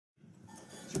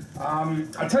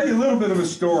I'll tell you a little bit of a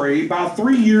story. About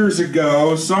 3 years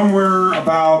ago, somewhere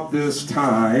about this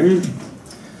time, a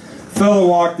fellow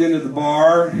walked into the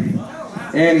bar,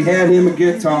 and he had him a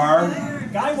guitar.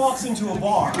 Guy walks into a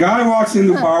bar. Guy walks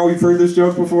into a bar. We've heard this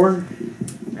joke before.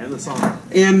 And the song.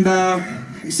 And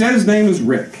he said his name was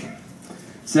Rick.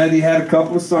 Said he had a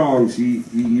couple of songs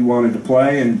he wanted to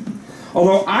play, and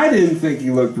although I didn't think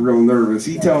he looked real nervous,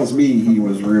 he tells me he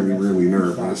was really, really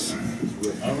nervous.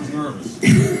 I was nervous.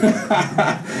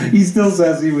 He still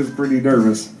says he was pretty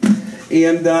nervous.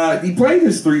 And he played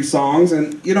his 3 songs,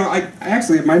 and you know, I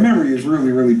actually, my memory is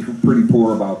really, really pretty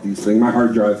poor about these things. My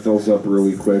hard drive fills up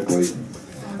really quickly.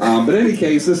 But in any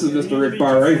case, this is Mr. Rick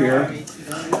Barr right here.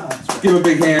 Give him a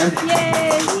big hand. Yay!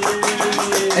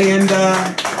 And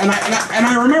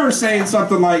I remember saying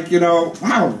something like, you know,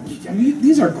 wow,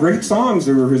 these are great songs.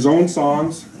 They were his own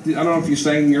songs. I don't know if you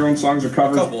sang your own songs or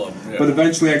covers. A couple of them, yeah. But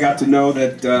eventually I got to know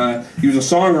that he was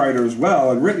a songwriter as well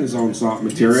and written his own song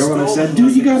material. And I said,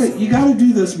 dude, you gotta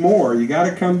do this more. You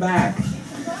gotta come back,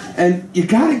 and you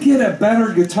gotta get a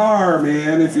better guitar,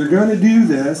 man. If you're gonna do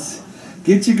this,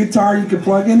 get your guitar you can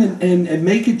plug in and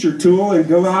make it your tool and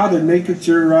go out and make it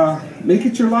your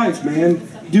life, man.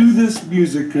 Do this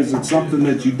music because it's something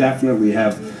that you definitely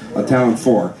have a talent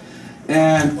for.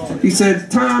 And he said,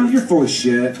 Tom, you're full of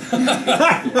shit.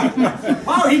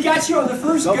 Oh, he got you on the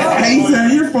first go. He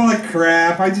said, you're full of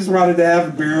crap. I just wanted to have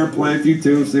a beer, play a few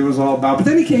tunes, see what it was all about. But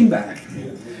then he came back.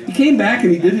 He came back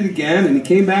and he did it again, and he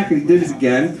came back and he did it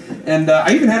again. And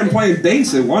I even had him playing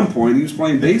bass at one point. He was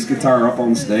playing bass guitar up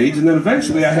on stage, and then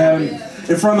eventually I had him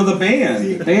in front of the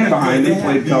band behind him,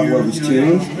 played a couple of his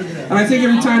tunes. And I think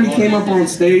every time he came up on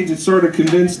stage, it sort of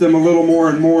convinced them a little more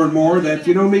and more and more that,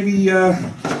 you know, maybe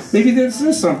this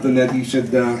is something that he should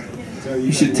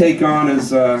take on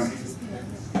as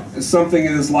something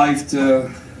in his life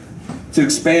to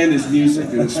expand his music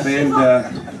and expand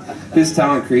his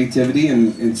talent, creativity,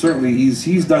 and certainly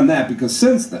he's done that, because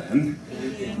since then,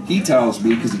 he tells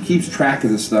me, because he keeps track of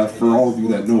this stuff for all of you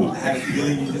that know him,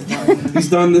 he's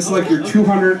done this like your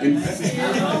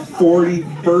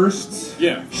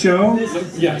 241st show?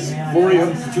 Yes,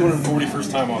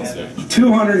 241st time on stage.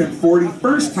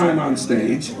 241st time on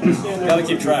stage. Gotta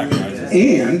keep track, guys.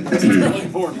 And Really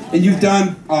important. And you've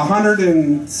done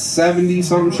 170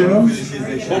 something shows?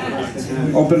 Open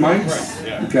mics. Open mics? Right,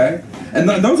 yeah. Okay. And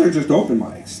those are just open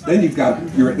mics. Then you've got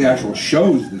the actual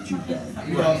shows that you've done.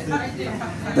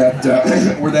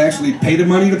 That where they actually pay the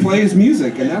money to play his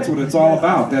music, and that's what it's all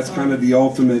about. That's kind of the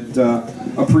ultimate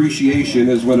appreciation,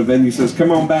 is when a venue says, come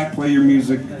on back, play your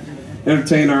music,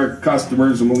 entertain our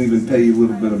customers, and we'll even pay you a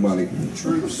little bit of money.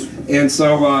 And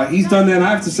so he's done that, and I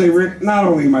have to say, Rick, not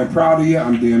only am I proud of you,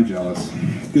 I'm damn jealous,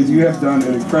 because you have done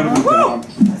an incredible job.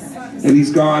 And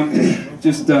he's gone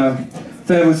just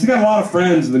fabulous. He's got a lot of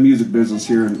friends in the music business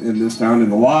here in this town,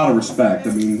 and a lot of respect.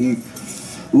 I mean,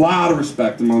 a lot of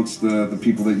respect amongst the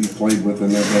people that you've played with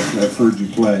and that have heard you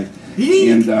play.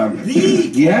 And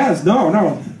he has.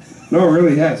 No, it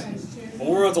really has.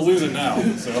 Well, we're about to lose it now,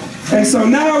 so. And so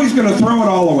now he's going to throw it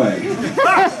all away.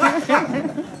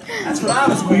 That's what I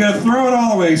was. We're going to throw it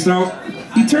all away. So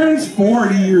he turns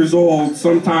 40 years old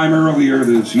sometime earlier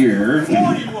this year.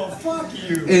 40? Well, fuck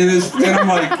you. And I'm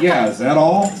like, yeah, is that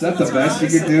all? Is that the best you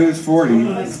could do is 40?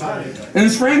 And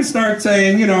his friends start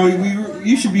saying, you know,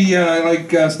 you should be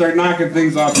start knocking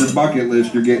things off your bucket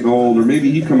list. You're getting old, or maybe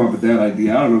he come up with that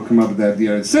idea. I don't know, come up with that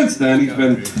idea. And since then, he's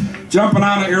been jumping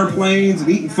out of airplanes and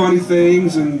eating funny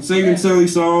things and singing silly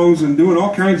songs and doing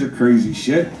all kinds of crazy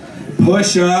shit,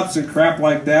 push-ups and crap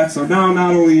like that. So now,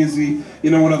 not only is he,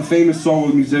 you know, one of the famous solo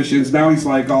musicians, now he's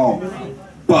like all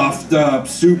buffed up,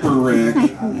 super Rick,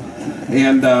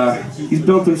 and he's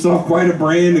built himself quite a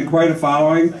brand and quite a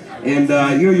following. And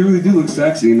you know, you really do look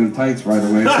sexy in them tights, by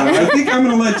the way. So I think I'm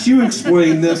going to let you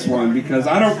explain this one, because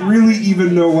I don't really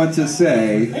even know what to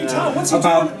say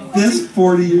about this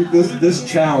this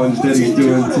challenge that he's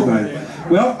doing tonight.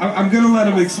 Well, I'm going to let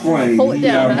him explain. Hold it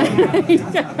down. Right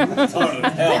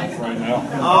now.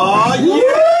 Oh yeah!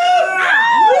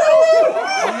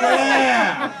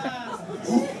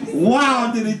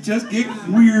 Wow, did it just get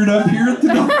weird up here at the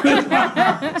Dolphin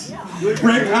Lounge?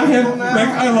 Rick,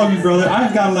 I love you, brother.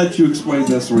 I've got to let you explain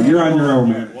this one. You're on your own,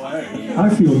 man. I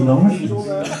feel nauseous.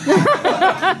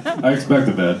 I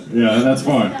expected that. Yeah, that's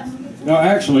fine. No,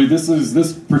 actually,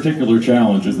 this particular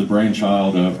challenge is the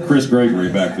brainchild of Chris Gregory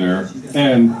back there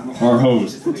and our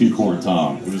host, T-Cord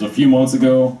Tom. It was a few months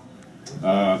ago.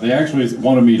 They actually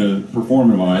wanted me to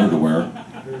perform in my underwear.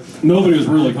 Nobody was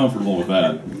really comfortable with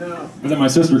that. But then my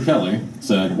sister Kelly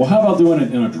said, well, how about doing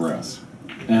it in a dress?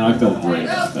 And I felt great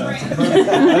about that.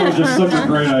 That was just such a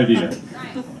great idea.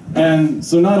 And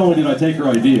so not only did I take her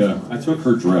idea, I took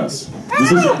her dress.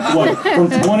 This is what, from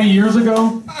 20 years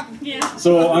ago? Yeah.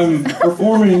 So I'm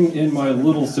performing in my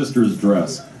little sister's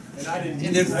dress. And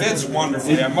it fits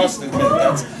wonderfully, I must admit.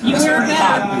 That's You wear pretty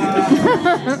that.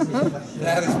 hot.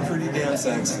 That is pretty damn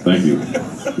sexy. Thank you.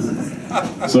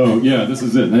 So yeah, this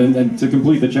is it. And to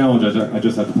complete the challenge, I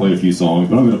just have to play a few songs,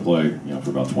 but I'm going to play,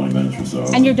 for about 20 minutes or so.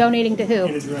 And you're donating to who?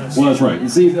 Well, that's right. You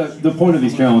see, the point of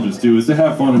these challenges too is to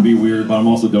have fun and be weird, but I'm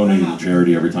also donating to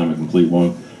charity every time I complete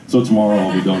one. So tomorrow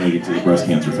I'll be donating to the Breast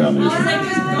Cancer Foundation.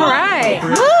 All right.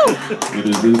 Woo! It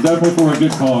is definitely for a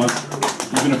good cause.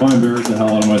 Even if I embarrass the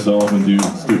hell out of myself and do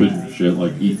stupid shit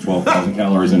like eat 12,000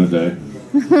 calories in a day.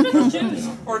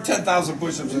 Or 10,000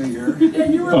 push-ups in a year.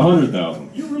 100,000.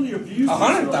 You really abused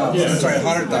 100,000. Yeah. Sorry,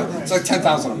 100,000. It's like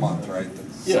 10,000 a month, right?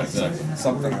 Yeah, exactly.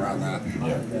 Something around that.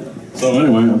 Yeah. So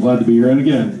anyway, I'm glad to be here. And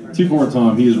again, T-Court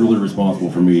Tom, he is really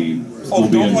responsible for me still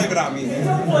Don't being... blame it on me.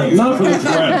 Not for the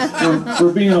dress,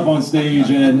 for being up on stage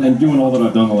and doing all that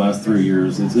I've done the last 3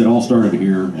 years. It all started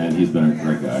here, and he's been a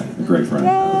great guy, a great friend.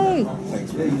 Yay!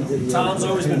 Tom's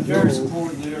always been very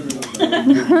supportive to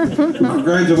everyone.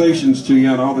 Congratulations to you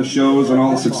on all the shows and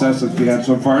all the success that you had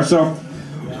so far. So,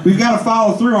 we've got to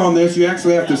follow through on this. You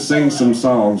actually have to sing some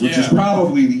songs, which is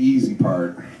probably the easy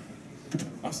part.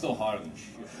 I'm still hotter than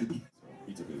shit.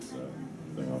 He took his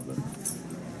thing off there.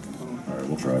 Alright,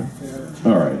 we'll try.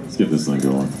 Alright, let's get this thing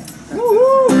going.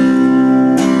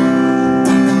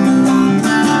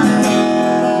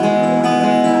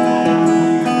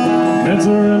 Met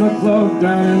her in a club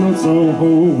down in Soho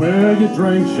where you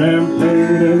drink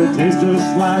champagne and it tastes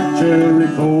just like cherry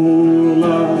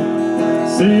cola.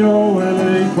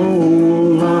 C-O-L-A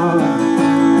cola.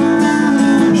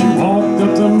 She walked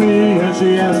up to me and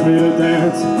she asked me to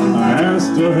dance. I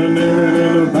asked her name and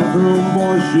in the bathroom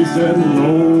voice she said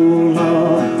Lola.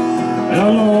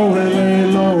 L-O-L-A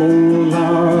Lola.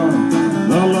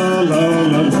 La la la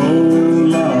la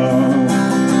Lola.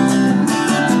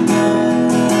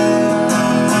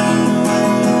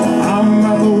 I'm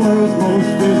not the world's most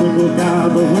physical guy,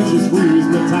 but when she squeezed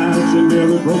me tight, she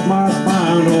nearly broke my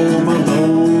spine. Oh my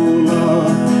Lola.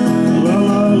 La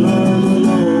la la la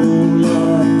Lola.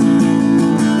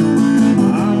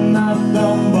 I'm not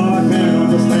dumb, but I can't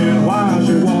understand why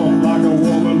she walked like a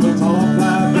woman but talked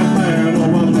like a man. Oh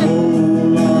my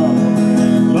Lola.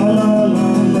 La la la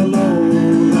la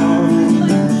Lola.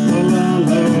 La la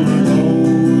la la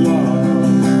Lola.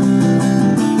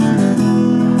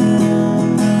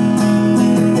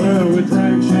 Well, we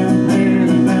drank champagne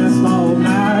and danced all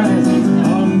night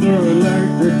under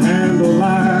electric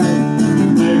candlelight. She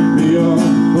picked me up,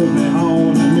 put me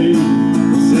on her knee,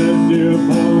 said, dear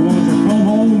boy, won't you come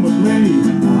home with me?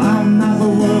 I'm not the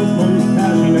world's most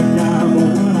passionate guy, but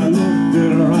when I looked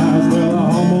in her eyes, well, I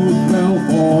almost fell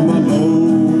for my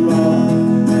Lola.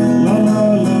 La la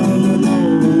la la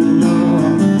Lola.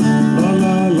 La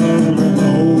la la la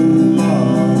Lola.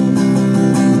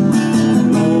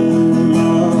 Lola.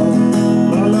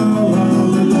 La la la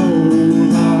la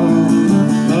Lola.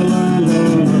 La la la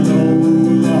la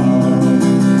Lola.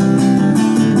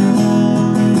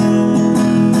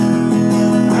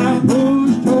 I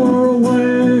pushed her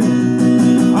away.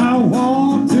 I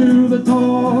walked to the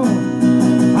door.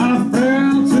 I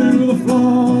fell to the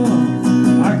floor.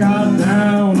 I got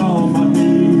down on my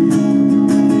knees.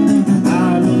 I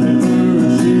looked at her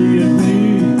and she at me.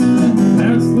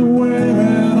 That's the way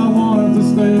that I wanted to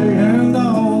stay, and I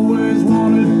always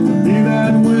wanted to be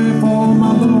that way for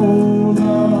my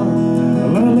Lola.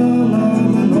 La la la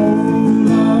la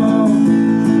Lola.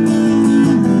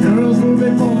 Girls will be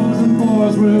boys and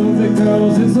boys will be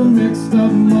girls. It's a mixed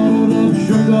up, muddled up,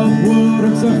 shook up wood,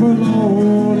 except for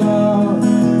Lola.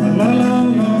 La la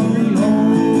la la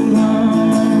Lola.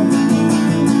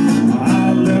 I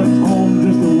left home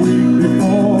just a week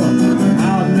before.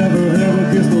 I'd never ever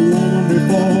kissed a woman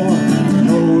before.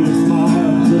 Lola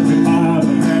smiled, took me by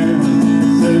the hand,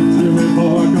 said to me,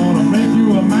 boy, gonna make you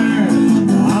a man.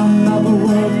 I'm not the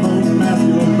world's most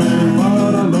masculine man,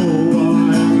 but I know I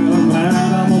am, and I'm glad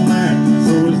I'm a man.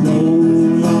 So is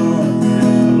Lola.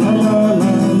 La la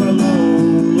la la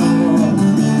Lola.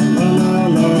 La la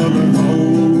la la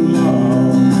Lola.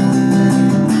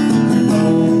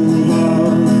 Lola.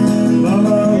 La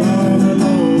la la la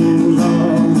Lola.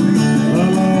 La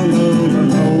la la la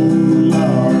Lola.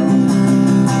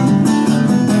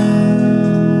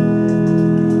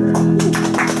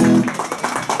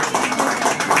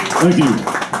 Thank you.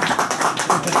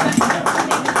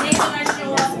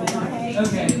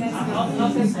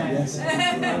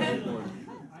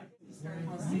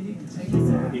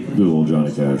 Do a little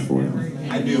Johnny Cash for you.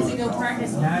 I do.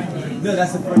 No,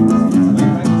 that's the first.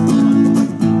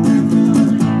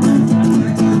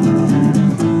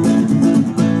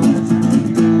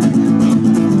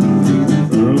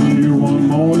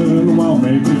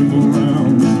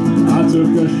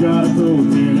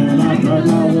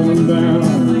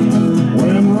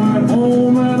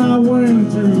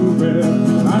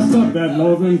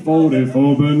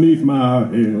 1944 beneath my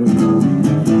head.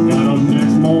 Got up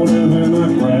next morning and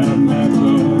I grabbed my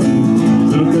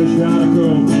gun, took a shot of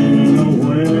cocaine and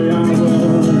away I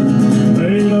run.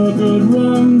 Made a good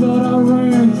run, but I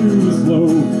ran too slow.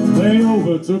 They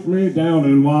overtook me down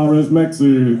in Juarez,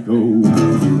 Mexico. In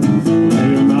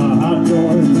the hot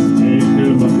joints,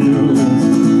 taking my pills,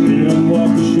 in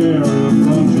walked the sheriff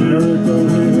from Jericho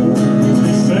Hill.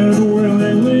 He said,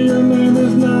 Willie Lee, your name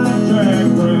is not Jack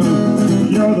Brown.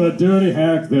 You're the dirty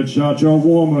hack that shot your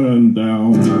woman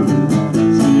down.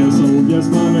 CSO, yes,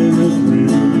 my name is Willie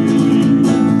Lee.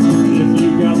 If you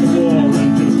got the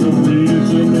warrant, just to read it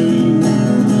to me.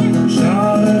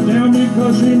 Shot her down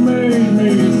because she made me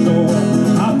sore.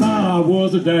 I thought I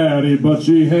was a daddy, but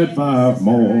she had 5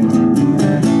 more.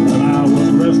 When I was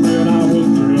arrested, I was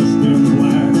dressed in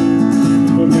black.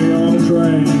 Put me on a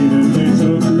train and they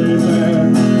took me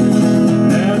back.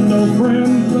 Had no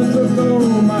friends but took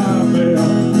over my bail.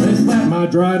 They slapped my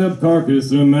dried up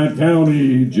carcass in that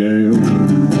county jail.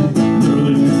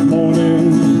 Early this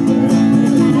morning,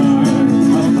 I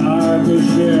spied the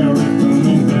sheriff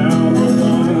coming down the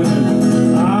line.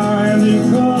 And he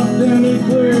coughed and he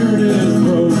cleared his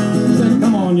throat. He said,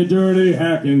 come on, you dirty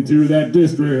hack, into that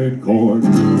district court.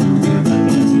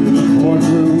 Into the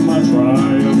courtroom my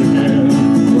trial began,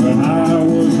 when I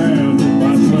was handled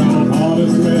by 12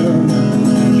 honest men.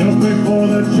 Just before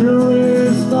the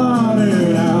jury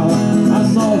started out,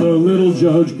 I saw the little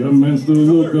judge commence to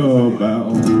look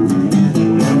about.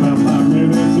 About 5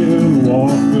 minutes in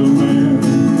walked the man,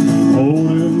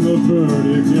 holding the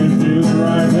verdict in his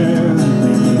right hand.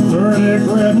 Verdict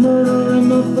read murder in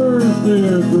the first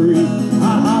degree. I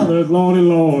hollered, Lordy,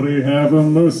 Lordy, have a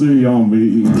mercy on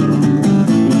me. The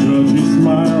judge, he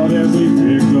smiled as he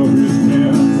picked up his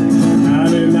pen.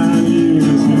 99 years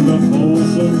in the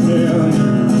Folsom pen.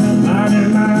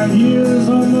 99 years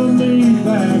underneath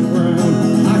that ground.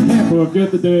 I can't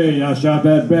forget the day I shot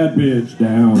that bad bitch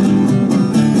down.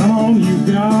 Come on, you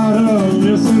gotta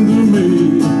listen to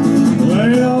me.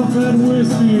 Lay off that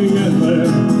whiskey and let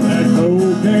that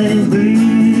cocaine be.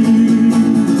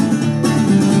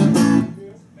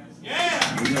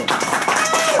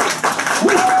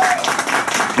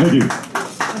 Thank you.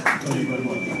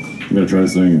 I'm gonna try to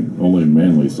sing only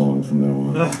manly songs from now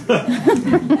on.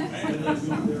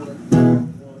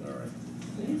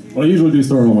 Well, I usually do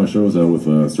start all my shows out with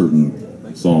a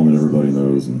certain song that everybody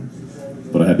knows,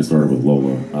 but I had to start with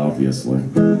Lola, obviously.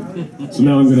 So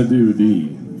now I'm gonna do the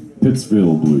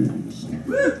Pittsfield Blues.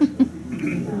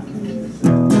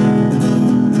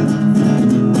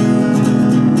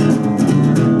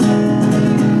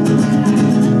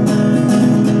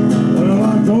 Well,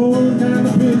 I'm going down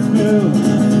to Pittsfield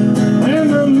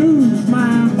and I lose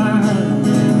my mind.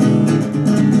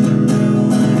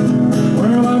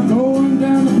 Well, I'm going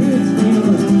down to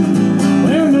Pittsfield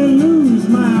and I lose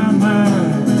my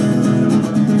mind.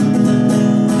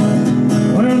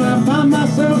 When I find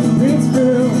myself in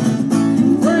Pittsfield,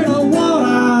 afraid of what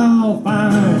I'll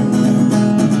find.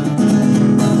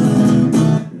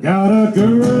 Got a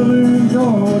girl in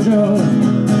Georgia,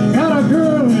 got a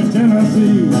girl in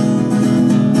Tennessee.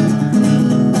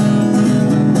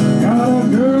 Got a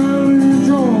girl in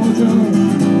Georgia,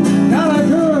 got a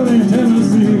girl in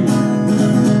Tennessee.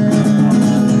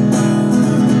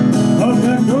 But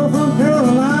that girl from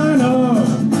Carolina,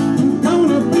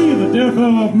 gonna be the death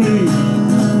of me.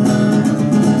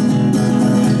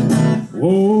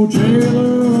 Oh,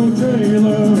 jailer,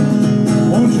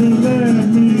 won't you let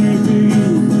me be?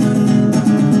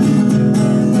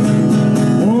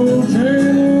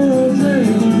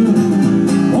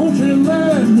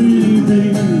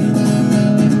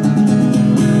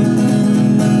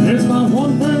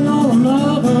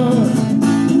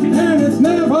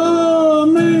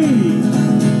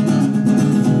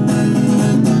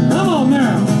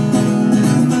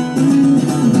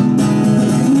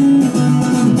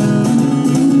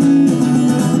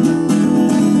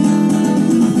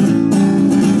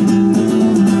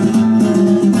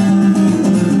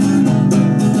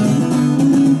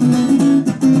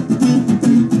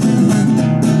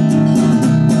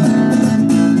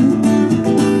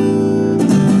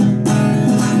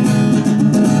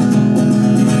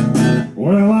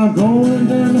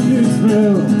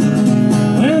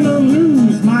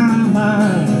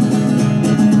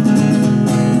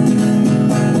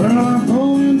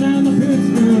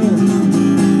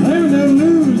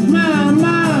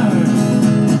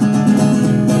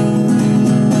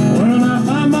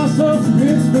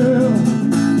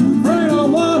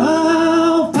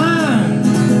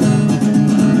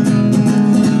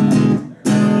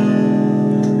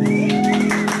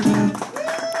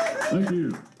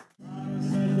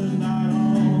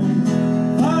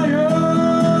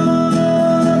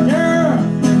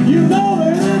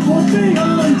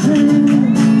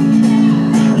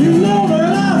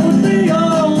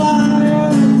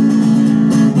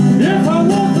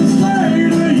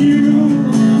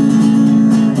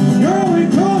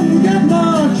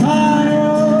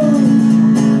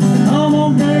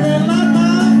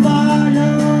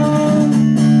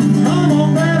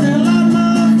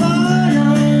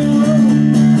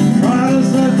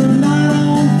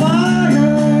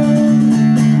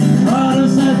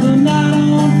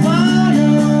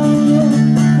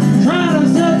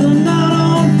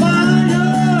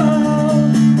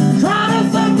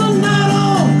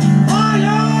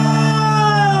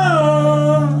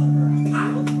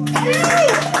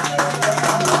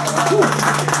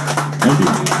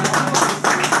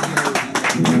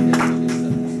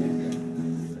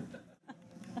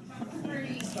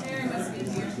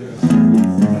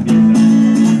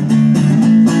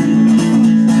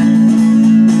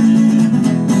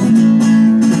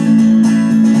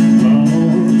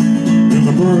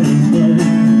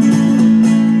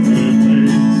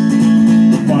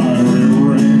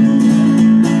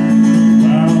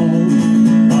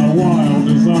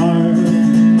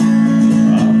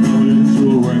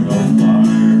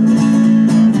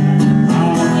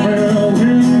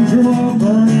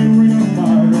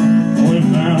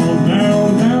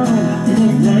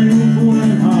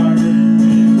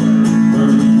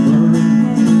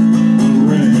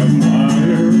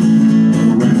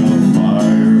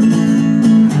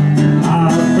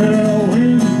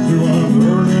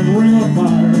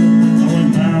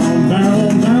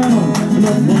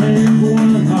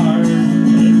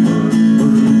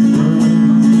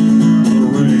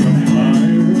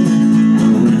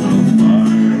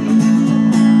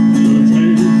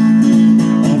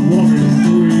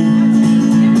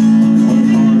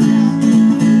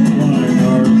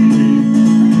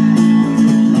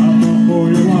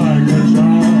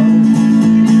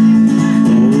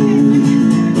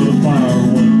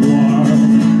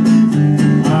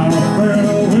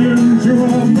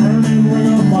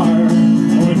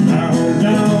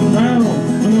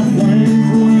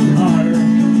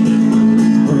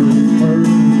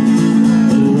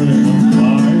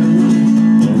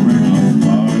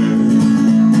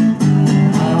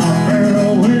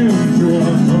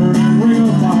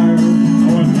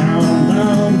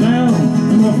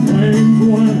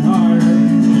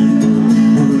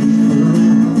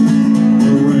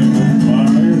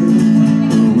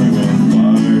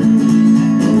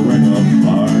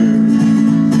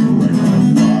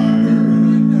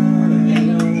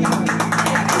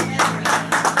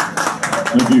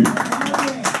 Thank you.